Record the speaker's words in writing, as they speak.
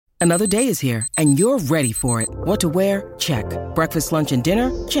Another day is here, and you're ready for it. What to wear? Check. Breakfast, lunch, and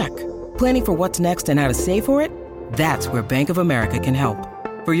dinner? Check. Planning for what's next and how to save for it? That's where Bank of America can help.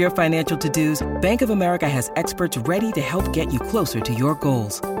 For your financial to-dos, Bank of America has experts ready to help get you closer to your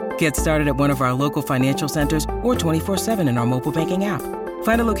goals. Get started at one of our local financial centers or 24/7 in our mobile banking app.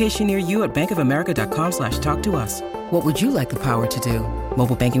 Find a location near you at bankofamerica.com/talktous. What would you like the power to do?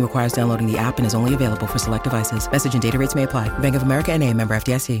 Mobile banking requires downloading the app and is only available for select devices. Message and data rates may apply. Bank of America N.A., member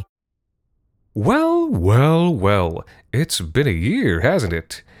FDIC. Well, it's been a year, hasn't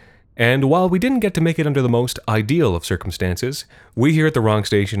it? And while we didn't get to make it under the most ideal of circumstances, we here at the Wrong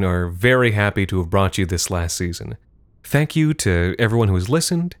Station are very happy to have brought you this last season. Thank you to everyone who has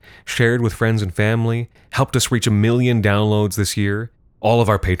listened, shared with friends and family, helped us reach 1 million downloads this year, all of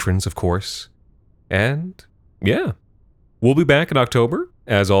our patrons, of course. And, yeah, we'll be back in October,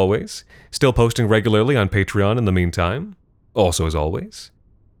 as always, still posting regularly on Patreon in the meantime, also as always.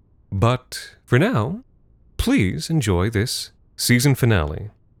 But for now, please enjoy this season finale,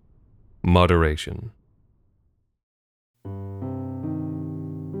 Moderation.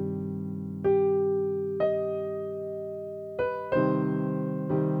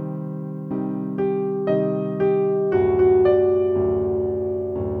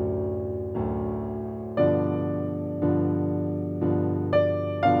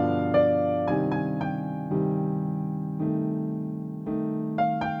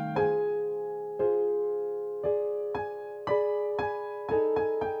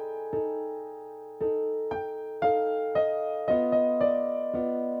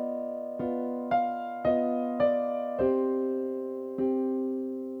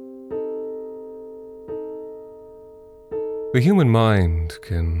 The human mind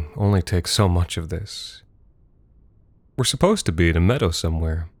can only take so much of this. We're supposed to be in a meadow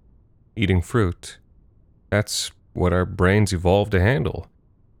somewhere, eating fruit. That's what our brains evolved to handle.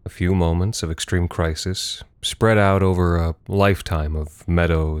 A few moments of extreme crisis, spread out over a lifetime of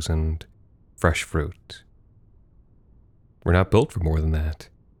meadows and fresh fruit. We're not built for more than that.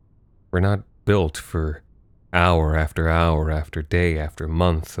 We're not built for hour after day after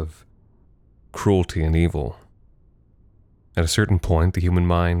month of cruelty and evil. At a certain point, the human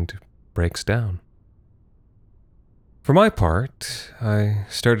mind breaks down. For my part, I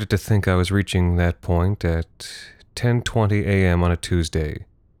started to think I was reaching that point at 10:20 a.m. on a Tuesday,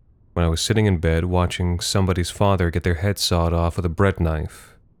 when I was sitting in bed watching somebody's father get their head sawed off with a bread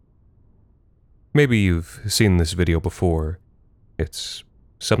knife. Maybe you've seen this video before. It's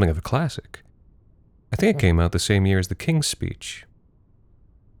something of a classic. I think it came out the same year as the King's Speech.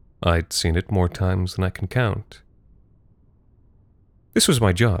 I'd seen it more times than I can count. This was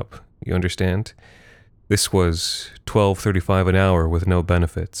my job, you understand? This was $12.35 an hour with no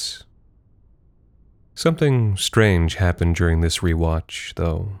benefits. Something strange happened during this rewatch,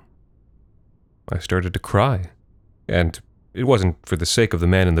 though. I started to cry. And it wasn't for the sake of the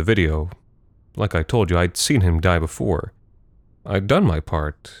man in the video. Like I told you, I'd seen him die before. I'd done my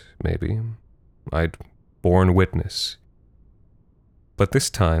part, maybe. I'd borne witness. But this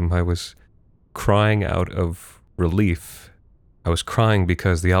time I was crying out of relief. I was crying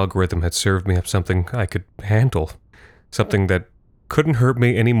because the algorithm had served me up something I could handle, something that couldn't hurt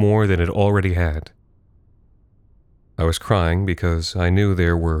me any more than it already had. I was crying because I knew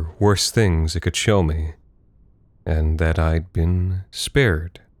there were worse things it could show me, and that I'd been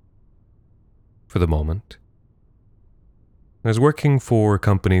spared. For the moment. I was working for a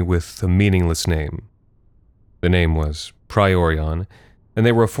company with a meaningless name. The name was Priorion, and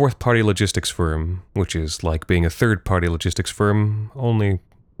they were a fourth-party logistics firm, which is like being a third-party logistics firm, only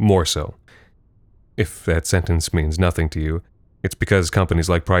more so. If that sentence means nothing to you, it's because companies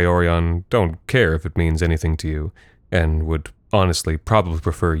like Priorion don't care if it means anything to you, and would honestly probably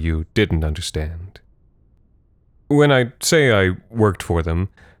prefer you didn't understand. When I say I worked for them,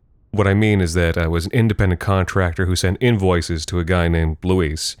 what I mean is that I was an independent contractor who sent invoices to a guy named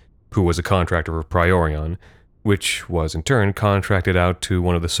Luis, who was a contractor of Priorion, which was in turn contracted out to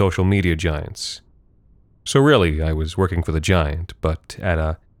one of the social media giants. So really, I was working for the giant, but at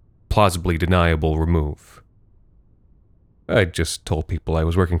a plausibly deniable remove. I just told people I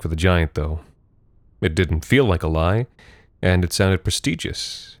was working for the giant, though. It didn't feel like a lie, and it sounded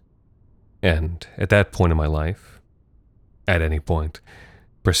prestigious. And at that point in my life, at any point,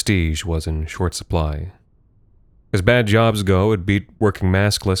 prestige was in short supply. As bad jobs go, it beat working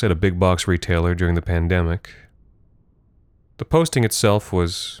maskless at a big box retailer during the pandemic. The posting itself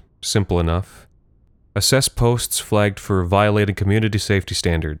was simple enough. Assess posts flagged for violating community safety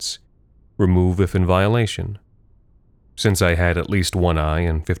standards. Remove if in violation. Since I had at least one eye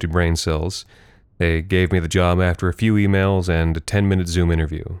and 50 brain cells, they gave me the job after a few emails and a 10-minute Zoom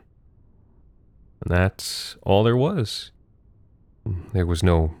interview. And that's all there was. There was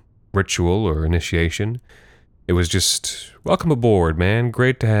no ritual or initiation. It was just, welcome aboard, man,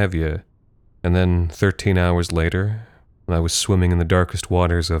 great to have you. And then 13 hours later, I was swimming in the darkest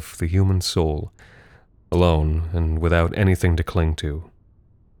waters of the human soul, alone and without anything to cling to.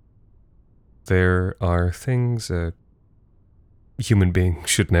 There are things a human being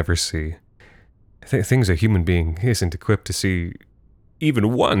should never see. Things a human being isn't equipped to see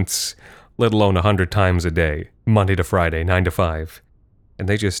even once, let alone 100 times a day, Monday to Friday, 9 to 5. And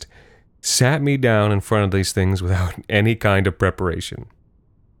they just sat me down in front of these things without any kind of preparation.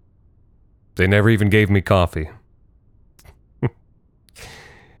 They never even gave me coffee.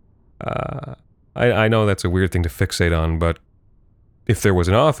 I know that's a weird thing to fixate on, but if there was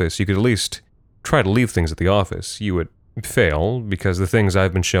an office, you could at least try to leave things at the office. You would fail, because the things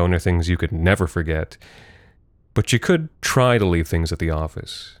I've been shown are things you could never forget. But you could try to leave things at the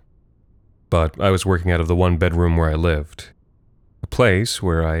office. But I was working out of the one bedroom where I lived. A place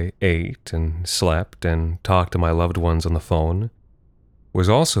where I ate and slept and talked to my loved ones on the phone was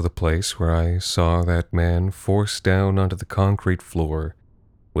also the place where I saw that man forced down onto the concrete floor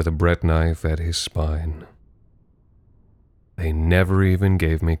with a bread knife at his spine. They never even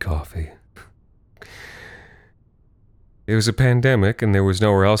gave me coffee. It was a pandemic and there was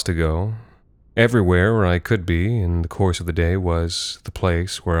nowhere else to go. Everywhere where I could be in the course of the day was the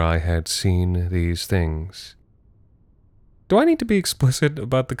place where I had seen these things. Do I need to be explicit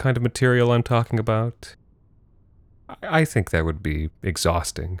about the kind of material I'm talking about? I think that would be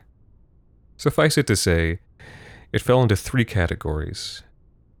exhausting. Suffice it to say, it fell into 3 categories.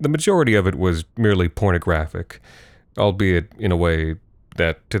 The majority of it was merely pornographic, albeit in a way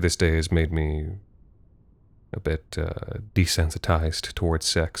that to this day has made me a bit desensitized towards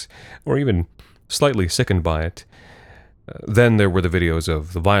sex, or even slightly sickened by it. Then there were the videos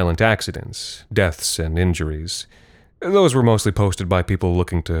of the violent accidents, deaths, and injuries. Those were mostly posted by people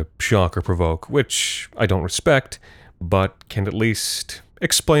looking to shock or provoke, which I don't respect, but can at least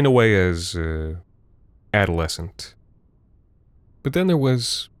explain away as adolescent. But then there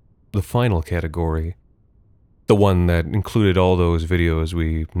was the final category, the one that included all those videos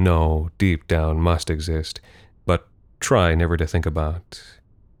we know deep down must exist, but try never to think about.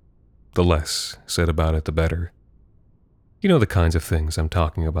 The less said about it, the better. You know the kinds of things I'm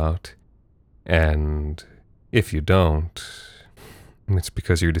talking about. And if you don't, it's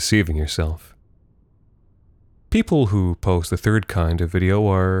because you're deceiving yourself. People who post the third kind of video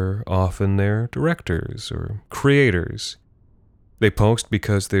are often their directors or creators. They post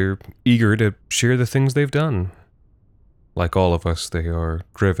because they're eager to share the things they've done. Like all of us, they are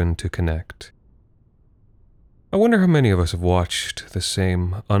driven to connect. I wonder how many of us have watched the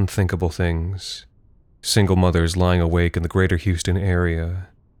same unthinkable things. Single mothers lying awake in the greater Houston area.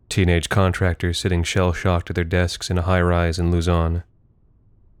 Teenage contractors sitting shell-shocked at their desks in a high-rise in Luzon.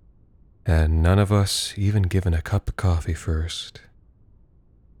 And none of us even given a cup of coffee first.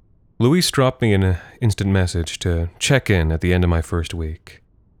 Luis dropped me an instant message to check in at the end of my first week.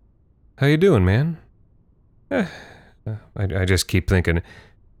 How you doing, man? I just keep thinking, if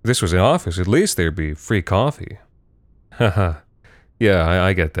this was an office, at least there'd be free coffee. Haha. Yeah,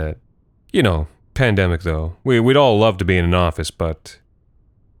 I get that. You know, pandemic though. We'd all love to be in an office, but...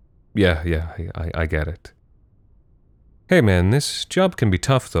 Yeah, I get it. Hey man, this job can be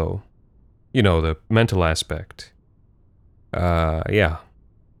tough though. You know, the mental aspect. Yeah.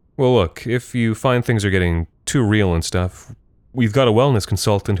 Well, look, if you find things are getting too real and stuff, we've got a wellness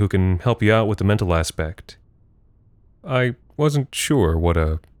consultant who can help you out with the mental aspect. I wasn't sure what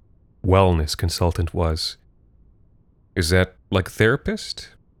a wellness consultant was. Is that like a therapist?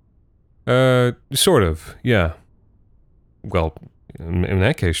 Sort of, yeah. Well, in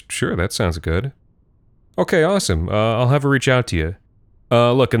that case, sure, that sounds good. Okay, awesome. I'll have her reach out to you.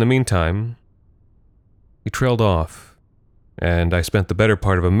 Look, in the meantime... He trailed off, and I spent the better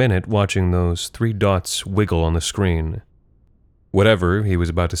part of a minute watching those 3 dots wiggle on the screen. Whatever he was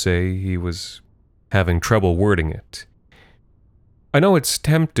about to say, he was having trouble wording it. I know it's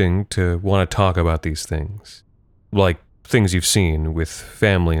tempting to want to talk about these things, like things you've seen with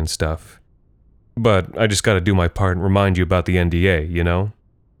family and stuff, but I just gotta do my part and remind you about the NDA, you know?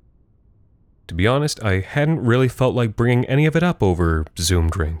 To be honest, I hadn't really felt like bringing any of it up over Zoom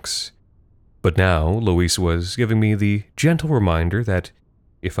drinks. But now, Luis was giving me the gentle reminder that,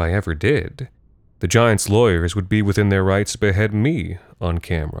 if I ever did, the Giants' lawyers would be within their rights to behead me on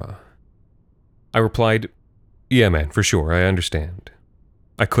camera. I replied, yeah man, for sure, I understand.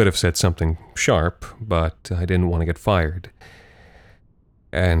 I could have said something sharp, but I didn't want to get fired.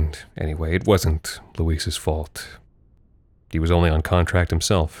 And anyway, it wasn't Luis's fault. He was only on contract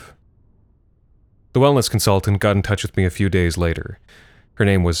himself. The wellness consultant got in touch with me a few days later. Her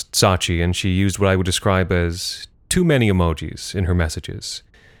name was Sachi, and she used what I would describe as too many emojis in her messages.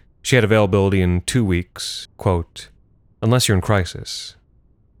 She had availability in 2 weeks, quote, unless you're in crisis.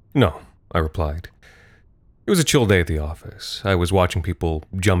 No, I replied. It was a chill day at the office. I was watching people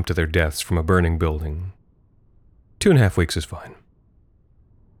jump to their deaths from a burning building. 2.5 weeks is fine.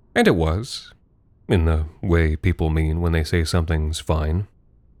 And it was, in the way people mean when they say something's fine.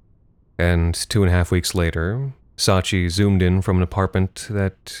 And 2.5 weeks later, Sachi zoomed in from an apartment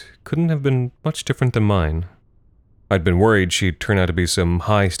that couldn't have been much different than mine. I'd been worried she'd turn out to be some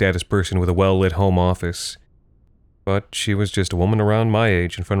high-status person with a well-lit home office. But she was just a woman around my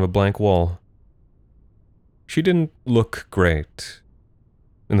age in front of a blank wall. She didn't look great.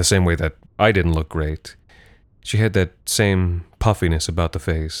 In the same way that I didn't look great. She had that same puffiness about the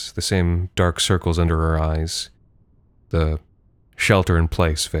face, the same dark circles under her eyes. The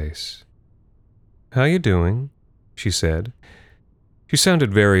shelter-in-place face. "How you doing?" she said. She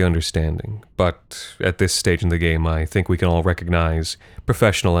sounded very understanding, but at this stage in the game, I think we can all recognize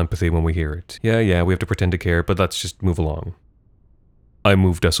professional empathy when we hear it. Yeah, we have to pretend to care, but let's just move along. I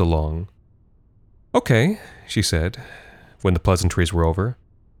moved us along. "Okay," she said, when the pleasantries were over.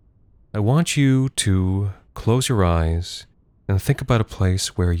 "I want you to close your eyes and think about a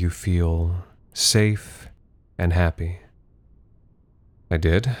place where you feel safe and happy." I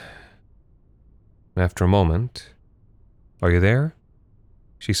did. After a moment, "Are you there?"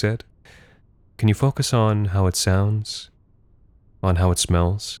 she said. "Can you focus on how it sounds? On how it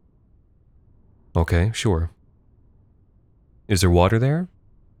smells?" "Okay, sure." "Is there water there?"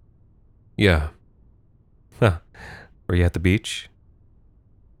 "Yeah." "Huh. Are you at the beach?"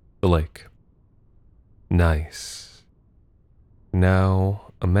 "The lake." "Nice.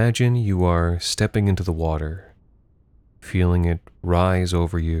 Now, imagine you are stepping into the water, feeling it rise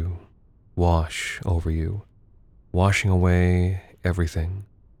over you, wash over you, washing away everything,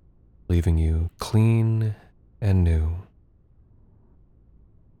 leaving you clean and new."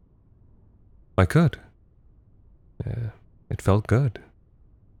 I could. It felt good.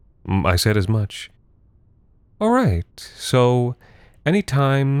 I said as much. "All right, so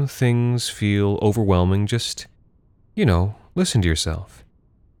anytime things feel overwhelming, just, listen to yourself.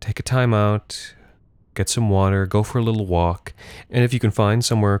 Take a time out, get some water, go for a little walk, and if you can find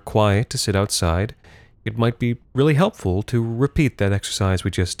somewhere quiet to sit outside, it might be really helpful to repeat that exercise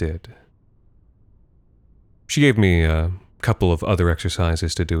we just did." She gave me a couple of other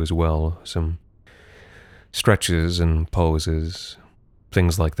exercises to do as well, some stretches and poses,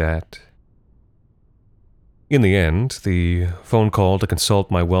 things like that. In the end, the phone call to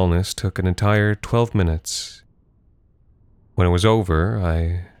consult my wellness took an entire 12 minutes. When it was over,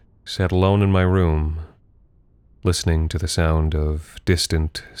 I sat alone in my room, listening to the sound of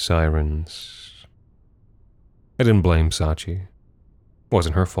distant sirens. I didn't blame Sachi. It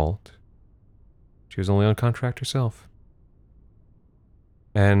wasn't her fault. She was only on contract herself.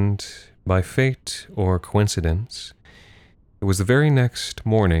 And by fate or coincidence, it was the very next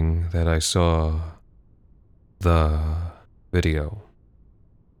morning that I saw the video.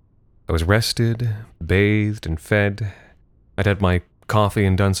 I was rested, bathed, and fed. I'd had my coffee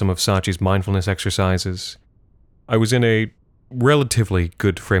and done some of Sachi's mindfulness exercises. I was in a relatively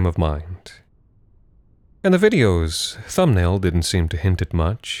good frame of mind. And the video's thumbnail didn't seem to hint at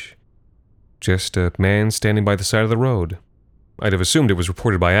much. Just a man standing by the side of the road. I'd have assumed it was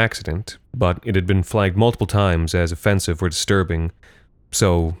reported by accident, but it had been flagged multiple times as offensive or disturbing,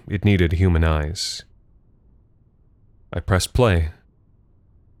 so it needed human eyes. I pressed play.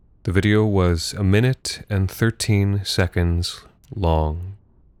 The video was 1 minute and 13 seconds long.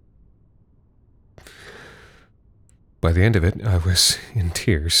 By the end of it, I was in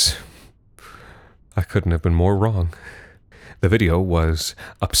tears. I couldn't have been more wrong. The video was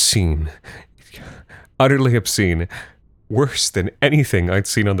obscene. Utterly obscene. Worse than anything I'd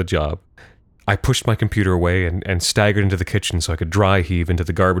seen on the job. I pushed my computer away and staggered into the kitchen so I could dry heave into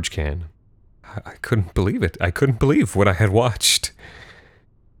the garbage can. I couldn't believe it. I couldn't believe what I had watched.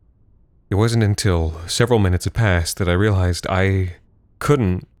 It wasn't until several minutes had passed that I realized I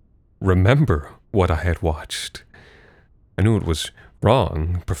couldn't remember what I had watched. I knew it was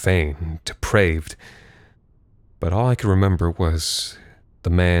wrong, profane, depraved, but all I could remember was the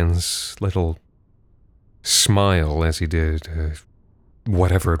man's little smile as he did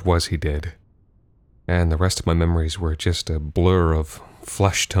whatever it was he did. And the rest of my memories were just a blur of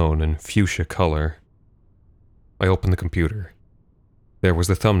flesh tone and fuchsia color. I opened the computer. There was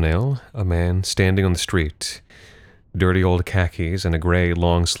the thumbnail, a man standing on the street, dirty old khakis and a gray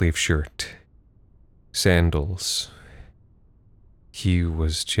long-sleeve shirt. Sandals. He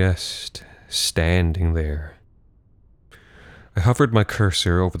was just standing there. I hovered my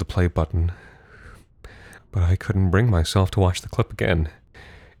cursor over the play button, but I couldn't bring myself to watch the clip again.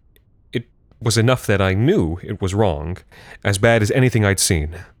 It was enough that I knew it was wrong, as bad as anything I'd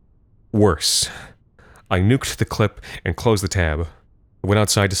seen. Worse. I nuked the clip and closed the tab. I went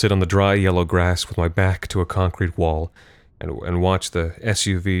outside to sit on the dry yellow grass with my back to a concrete wall and watched the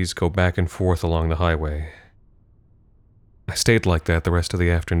SUVs go back and forth along the highway. I stayed like that the rest of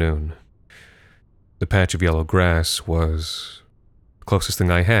the afternoon. The patch of yellow grass was the closest thing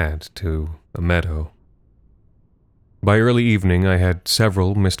I had to a meadow. By early evening, I had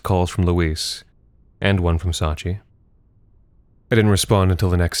several missed calls from Luis, and one from Sachi. I didn't respond until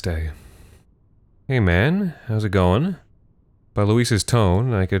the next day. "Hey man, how's it going?" By Luis's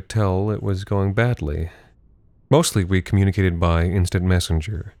tone, I could tell it was going badly. Mostly we communicated by instant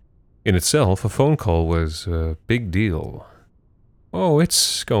messenger. In itself, a phone call was a big deal. "Oh,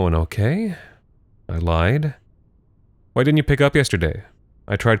 it's going okay," I lied. "Why didn't you pick up yesterday?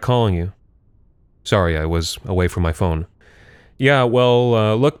 I tried calling you." "Sorry, I was away from my phone." "Yeah,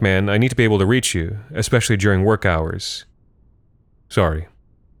 well, look man, I need to be able to reach you, especially during work hours." "Sorry.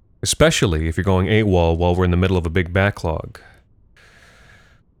 Especially if you're going AWOL while we're in the middle of a big backlog."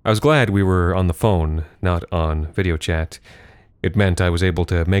 I was glad we were on the phone, not on video chat. It meant I was able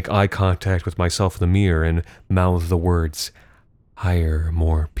to make eye contact with myself in the mirror and mouth the words, "Hire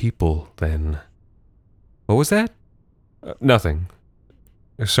more people, then." What was that? Nothing.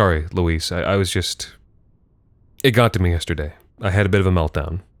 Sorry, Luis, I was just... It got to me yesterday. I had a bit of a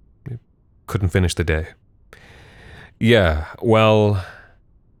meltdown. Couldn't finish the day. Yeah, well...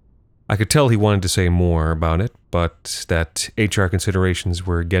 I could tell he wanted to say more about it, but that HR considerations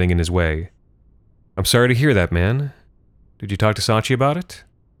were getting in his way. "I'm sorry to hear that, man. Did you talk to Sachi about it?"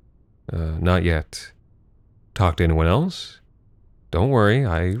 Not yet." "Talk to anyone else?" "Don't worry,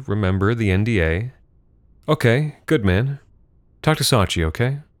 I remember the NDA." "Okay, good man. Talk to Sachi,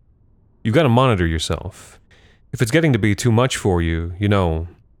 okay? You've got to monitor yourself. If it's getting to be too much for you, you know..."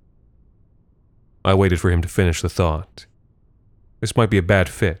 I waited for him to finish the thought. "This might be a bad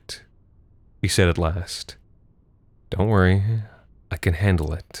fit," he said at last. "Don't worry, I can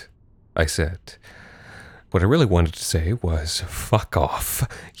handle it," I said. What I really wanted to say was, "Fuck off,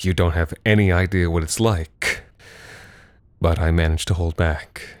 you don't have any idea what it's like." But I managed to hold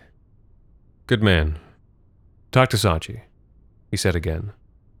back. "Good man. Talk to Sachi," he said again.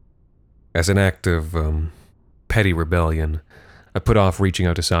 As an act of, petty rebellion, I put off reaching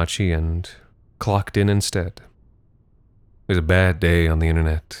out to Sachi and clocked in instead. It was a bad day on the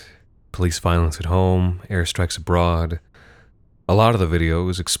internet. Police violence at home, airstrikes abroad. A lot of the video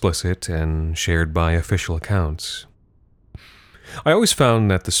was explicit and shared by official accounts. I always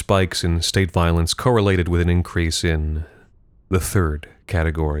found that the spikes in state violence correlated with an increase in the third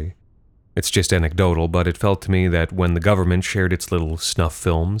category. It's just anecdotal, but it felt to me that when the government shared its little snuff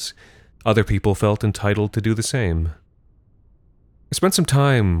films, other people felt entitled to do the same. I spent some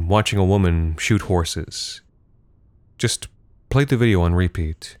time watching a woman shoot horses. Just played the video on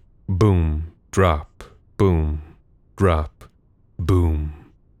repeat. Boom, drop, boom, drop,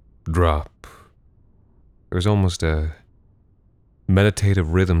 boom, drop. There was almost a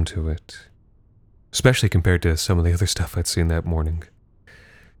meditative rhythm to it, especially compared to some of the other stuff I'd seen that morning.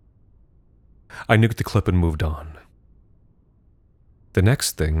 I nuked the clip and moved on. The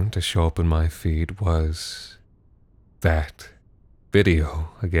next thing to show up in my feed was that video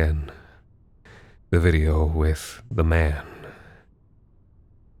again. The video with the man.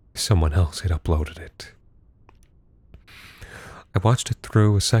 Someone else had uploaded it. I watched it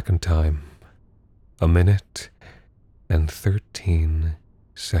through a second time. 1 minute and 13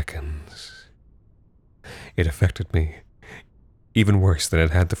 seconds. It affected me even worse than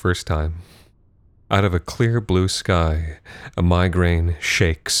it had the first time. Out of a clear blue sky, a migraine,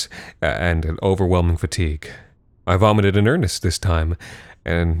 shakes, and an overwhelming fatigue. I vomited in earnest this time,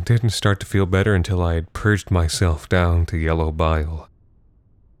 and didn't start to feel better until I had purged myself down to yellow bile.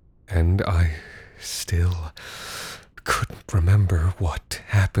 And I still couldn't remember what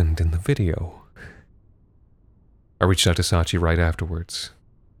happened in the video. I reached out to Sachi right afterwards.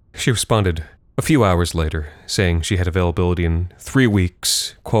 She responded a few hours later, saying she had availability in 3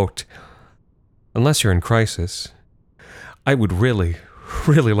 weeks, quote, "Unless you're in crisis. I would really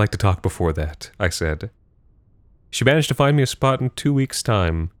like to talk before that," I said. She managed to find me a spot in 2 weeks'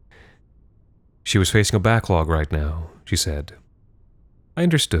 time. She was facing a backlog right now, she said. I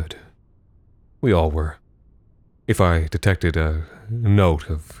understood. We all were. If I detected a note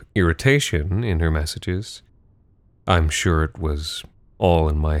of irritation in her messages, I'm sure it was all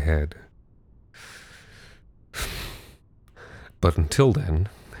in my head. But until then,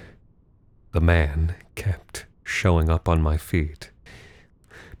 the man kept showing up on my feed.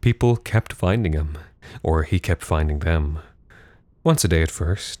 People kept finding him, or he kept finding them. Once a day at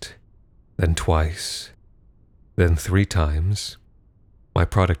first, then twice, then 3 times. My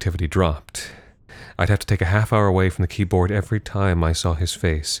productivity dropped. I'd have to take a half hour away from the keyboard every time I saw his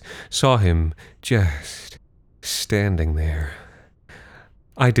face, saw him just standing there.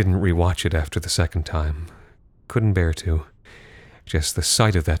 I didn't rewatch it after the second time. Couldn't bear to. Just the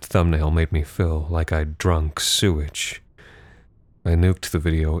sight of that thumbnail made me feel like I'd drunk sewage. I nuked the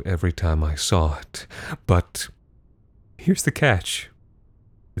video every time I saw it, but here's the catch.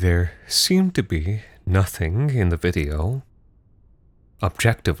 There seemed to be nothing in the video,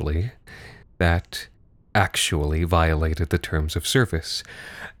 objectively, that actually violated the terms of service.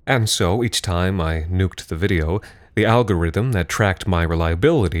 And so each time I nuked the video, the algorithm that tracked my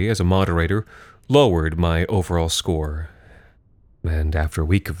reliability as a moderator lowered my overall score. And after a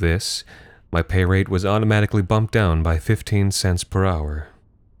week of this, my pay rate was automatically bumped down by 15 cents per hour.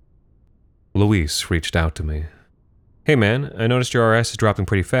 Luis reached out to me. "Hey man, I noticed your RS is dropping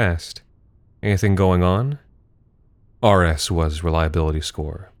pretty fast. Anything going on?" RS was reliability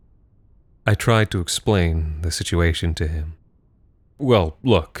score. I tried to explain the situation to him. "Well,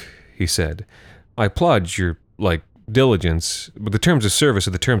 look," he said, "I applaud your, diligence, but the terms of service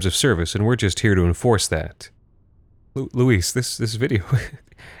are the terms of service, and we're just here to enforce that." Luis, this video,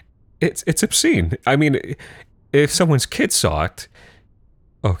 it's obscene. I mean, if someone's kid saw it...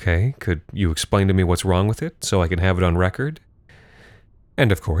 Okay, could you explain to me what's wrong with it, so I can have it on record?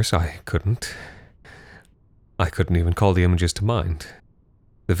 And of course, I couldn't. I couldn't even call the images to mind.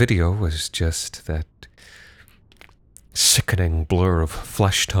 The video was just that sickening blur of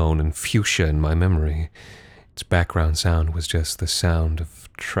flesh tone and fuchsia in my memory. Its background sound was just the sound of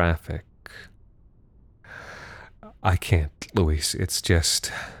traffic. I can't, Luis. It's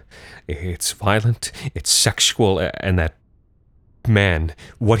violent, it's sexual, and that man,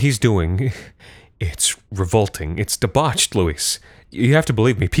 what he's doing, it's revolting, it's debauched, Luis. You have to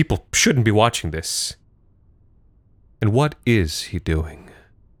believe me, people shouldn't be watching this. And what is he doing?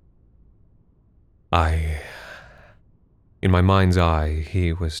 In my mind's eye,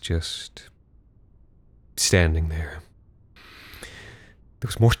 he was just standing there. There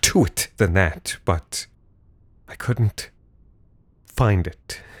was more to it than that, but I couldn't find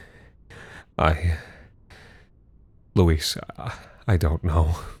it. Luis, I don't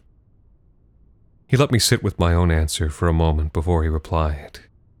know. He let me sit with my own answer for a moment before he replied.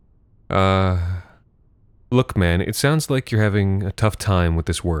 Look, man, it sounds like you're having a tough time with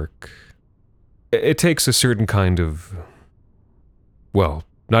this work. It takes a certain kind of... Well,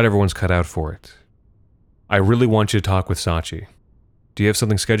 not everyone's cut out for it. I really want you to talk with Sachi. Do you have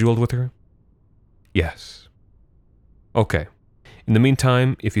something scheduled with her? Yes. Okay. In the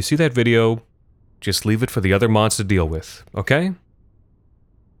meantime, if you see that video, just leave it for the other mods to deal with, okay?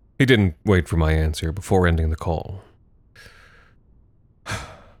 He didn't wait for my answer before ending the call.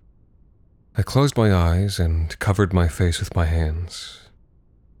 I closed my eyes and covered my face with my hands.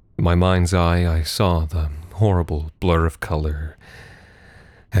 In my mind's eye, I saw the horrible blur of color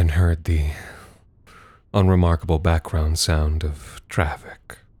and heard the unremarkable background sound of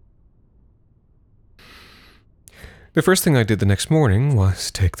traffic. The first thing I did the next morning was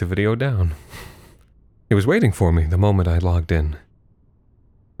take the video down. It was waiting for me the moment I logged in.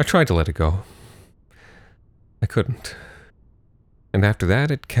 I tried to let it go. I couldn't. And after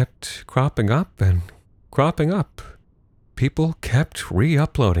that, it kept cropping up and cropping up. People kept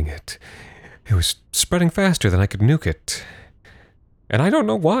re-uploading it. It was spreading faster than I could nuke it. And I don't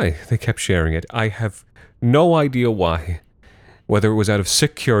know why they kept sharing it. I have no idea why. Whether it was out of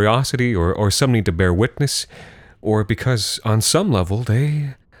sick curiosity or some need to bear witness, or because on some level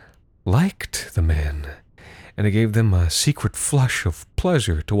they liked the man, and it gave them a secret flush of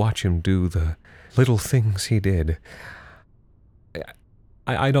pleasure to watch him do the little things he did.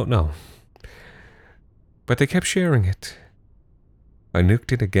 I don't know. But they kept sharing it. I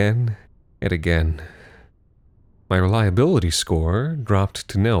nuked it again and again. My reliability score dropped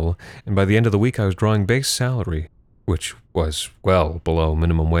to 0, and by the end of the week I was drawing base salary, which was well below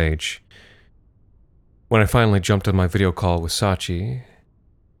minimum wage. When I finally jumped on my video call with Sachi,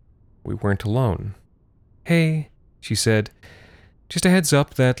 we weren't alone. "Hey," she said, "just a heads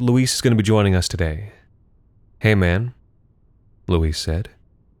up that Luis is going to be joining us today." "Hey, man," Luis said.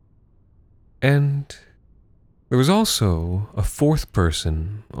 And there was also a fourth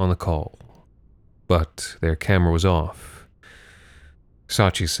person on the call, but their camera was off.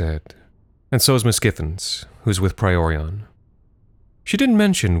 Sachi said, "And so is Miss Giffens, who's with Priorion." She didn't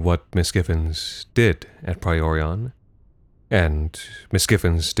mention what Miss Giffens did at Priorion. And Miss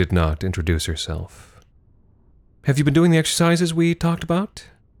Giffens did not introduce herself. "Have you been doing the exercises we talked about?"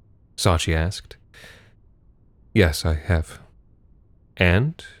 Sachi asked. "Yes, I have."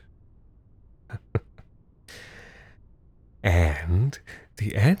 "And?" And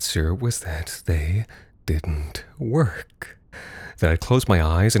the answer was that they didn't work. That I'd close my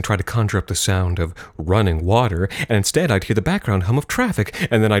eyes and try to conjure up the sound of running water, and instead I'd hear the background hum of traffic,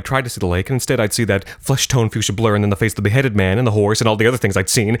 and then I'd try to see the lake, and instead I'd see that flesh-tone fuchsia blur, and then the face of the beheaded man, and the horse, and all the other things I'd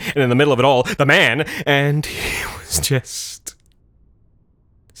seen, and in the middle of it all, the man, and he was just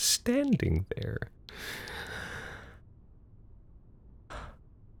standing there.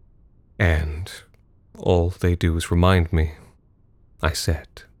 And all they do is remind me, I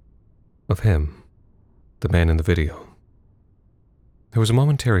said, of him, the man in the video. There was a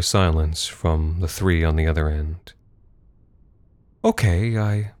momentary silence from the three on the other end.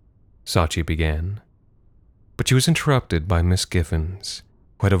 "Okay, Sachi began. But she was interrupted by Miss Giffens,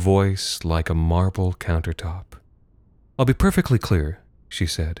 who had a voice like a marble countertop. "I'll be perfectly clear," she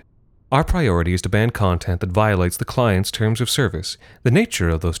said. "Our priority is to ban content that violates the client's terms of service. The nature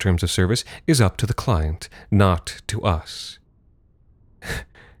of those terms of service is up to the client, not to us."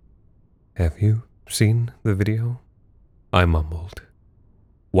 "Have you seen the video?" I mumbled.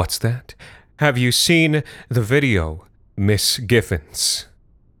 "What's that?" "Have you seen the video, Miss Giffens?"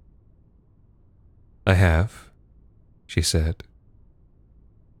 "I have," she said.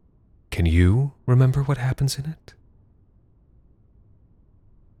 "Can you remember what happens in it?"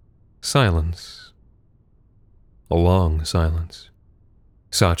 Silence. A long silence.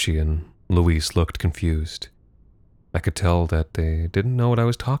 Sachi and Luis looked confused. I could tell that they didn't know what I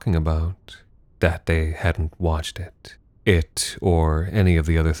was talking about, that they hadn't watched it. It, or any of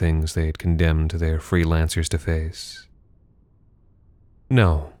the other things they'd condemned their freelancers to face.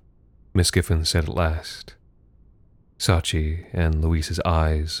 "No," Miss Giffens said at last. Sachi and Luis's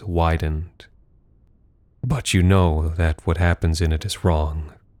eyes widened. "But you know that what happens in it is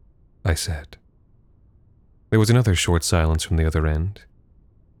wrong," I said. There was another short silence from the other end.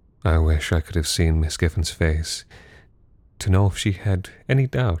 I wish I could have seen Miss Giffens' face, to know if she had any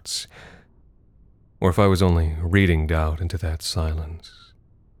doubts, or if I was only reading doubt into that silence.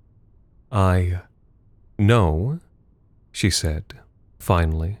 "I know," she said,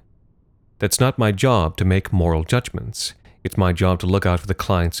 finally. "That's not my job to make moral judgments. It's my job to look out for the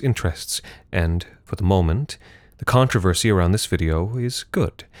client's interests, and, for the moment, the controversy around this video is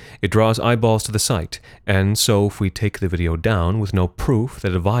good. It draws eyeballs to the site, and so if we take the video down with no proof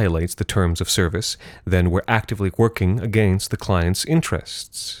that it violates the terms of service, then we're actively working against the client's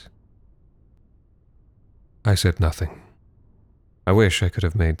interests." I said nothing. I wish I could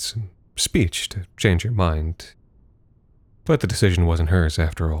have made some speech to change her mind, but the decision wasn't hers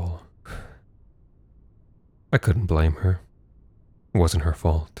after all. I couldn't blame her. It wasn't her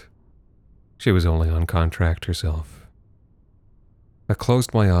fault. She was only on contract herself. I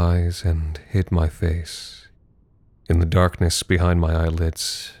closed my eyes and hid my face. In the darkness behind my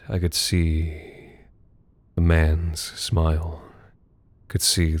eyelids, I could see the man's smile. Could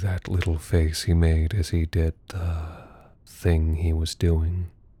see that little face he made as he did the thing he was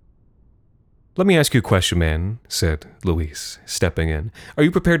doing. "Let me ask you a question, man," said Luis, stepping in. "Are you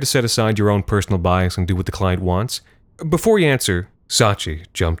prepared to set aside your own personal bias and do what the client wants?" "Before you answer," Sachi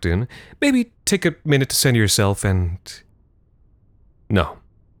jumped in, "maybe take a minute to center yourself and—" "No,"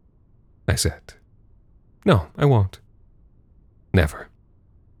 I said. "No, I won't. Never."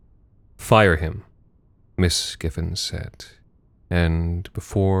 "Fire him," Miss Giffens said. And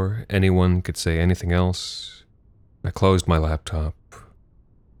before anyone could say anything else, I closed my laptop,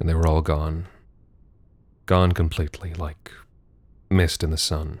 and they were all gone. Gone completely, like mist in the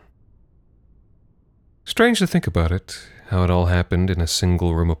sun. Strange to think about it, how it all happened in a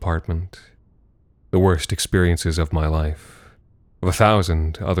single-room apartment. The worst experiences of my life, of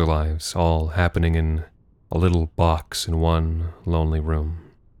 1,000 other lives, all happening in a little box in one lonely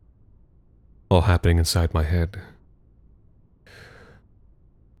room. All happening inside my head.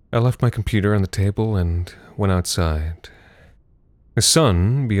 I left my computer on the table and went outside. The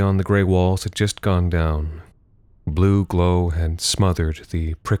sun beyond the gray walls had just gone down. Blue glow had smothered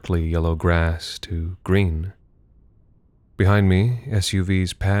the prickly yellow grass to green. Behind me,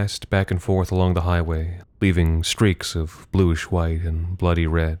 SUVs passed back and forth along the highway, leaving streaks of bluish-white and bloody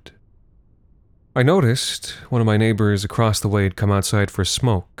red. I noticed one of my neighbors across the way had come outside for a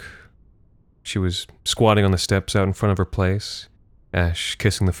smoke. She was squatting on the steps out in front of her place, ash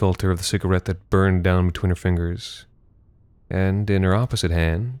kissing the filter of the cigarette that burned down between her fingers. And in her opposite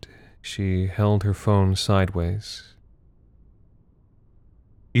hand, she held her phone sideways.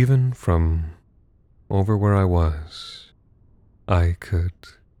 Even from over where I was, I could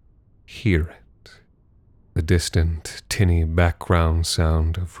hear it. The distant, tinny background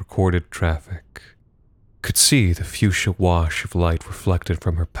sound of recorded traffic. Could see the fuchsia wash of light reflected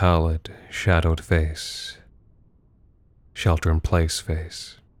from her pallid, shadowed face. Shelter-in-place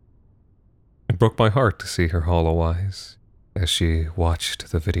face. It broke my heart to see her hollow eyes as she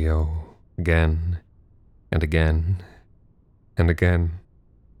watched the video again and again and again,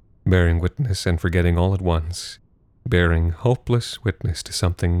 bearing witness and forgetting all at once, bearing hopeless witness to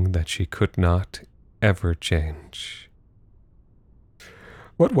something that she could not ever change.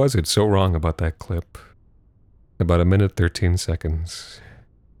 What was it so wrong about that clip? About 1 minute 13 seconds.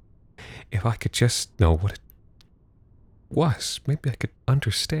 If I could just know what it was, maybe I could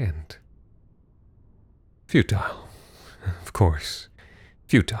understand. Futile. Of course.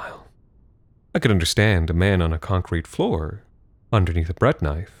 Futile. I could understand a man on a concrete floor, underneath a bread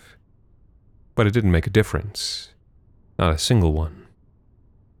knife. But it didn't make a difference. Not a single one.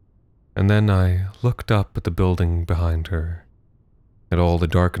 And then I looked up at the building behind her, at all the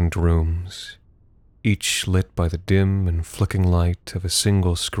darkened rooms, each lit by the dim and flicking light of a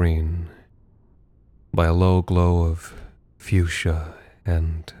single screen, by a low glow of fuchsia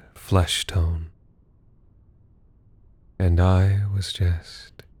and flesh tone. And I was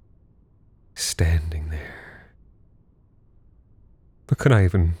just standing there. But could I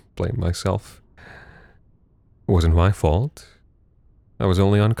even blame myself? It wasn't my fault. I was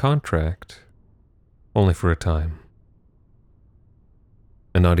only on contract. Only for a time.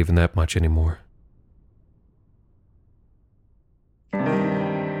 And not even that much anymore.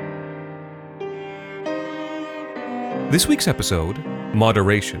 This week's episode,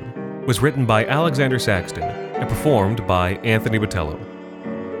 Moderation, was written by Alexander Saxton and performed by Anthony Botello.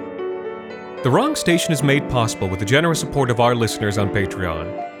 The Wrong Station is made possible with the generous support of our listeners on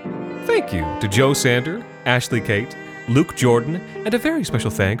Patreon. Thank you to Joe Sander, Ashley Kate, Luke Jordan, and a very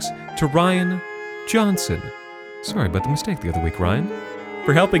special thanks to Ryan Johnson. Sorry about the mistake the other week, Ryan.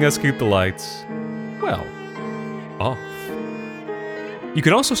 For helping us keep the lights, well, off. You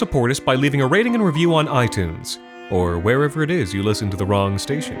can also support us by leaving a rating and review on iTunes, or wherever it is you listen to The Wrong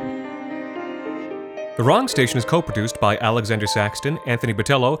Station. The Wrong Station is co-produced by Alexander Saxton, Anthony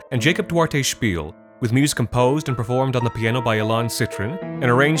Botello, and Jacob Duarte Spiel, with music composed and performed on the piano by Ilan Citrin, and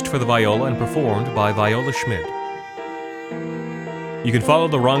arranged for the viola and performed by Viola Schmidt. You can follow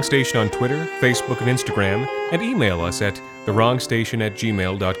The Wrong Station on Twitter, Facebook, and Instagram, and email us at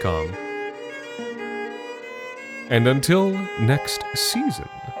thewrongstation@gmail.com. And until next season,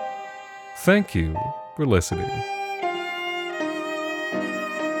 thank you for listening.